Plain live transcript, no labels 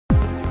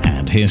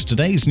here's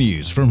today's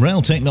news from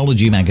Rail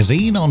Technology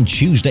Magazine on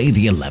Tuesday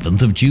the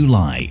 11th of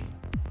July.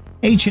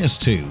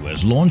 HS2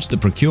 has launched the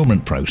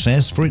procurement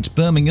process for its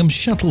Birmingham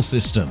shuttle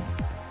system.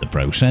 The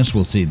process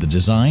will see the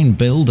design,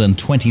 build and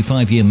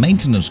 25-year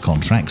maintenance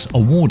contracts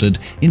awarded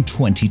in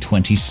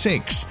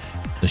 2026.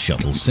 The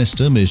shuttle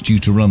system is due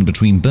to run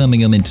between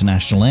Birmingham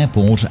International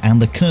Airport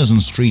and the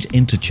Curzon Street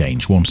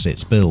interchange once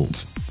it's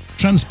built.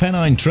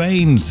 TransPennine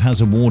Trains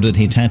has awarded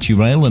Hitachi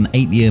Rail an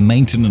 8-year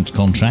maintenance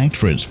contract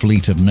for its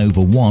fleet of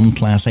Nova 1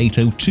 Class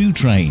 802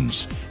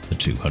 trains. The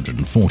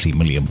 £240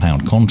 million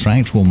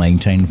contract will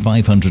maintain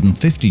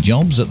 550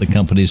 jobs at the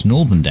company's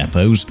northern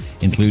depots,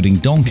 including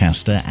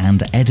Doncaster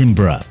and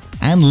Edinburgh.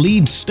 And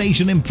Leeds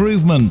Station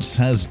Improvements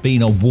has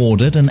been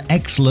awarded an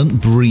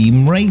excellent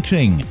BREEAM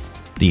rating.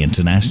 The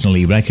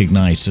internationally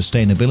recognised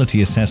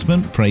sustainability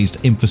assessment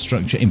praised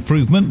infrastructure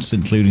improvements,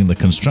 including the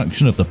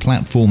construction of the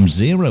Platform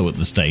Zero at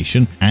the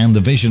station and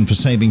the vision for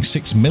saving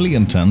 6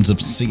 million tonnes of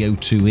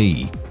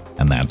CO2e.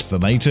 And that's the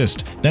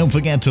latest. Don't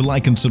forget to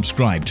like and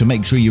subscribe to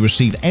make sure you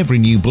receive every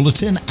new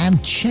bulletin,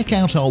 and check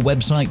out our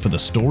website for the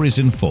stories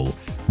in full,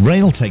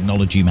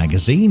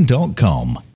 railtechnologymagazine.com.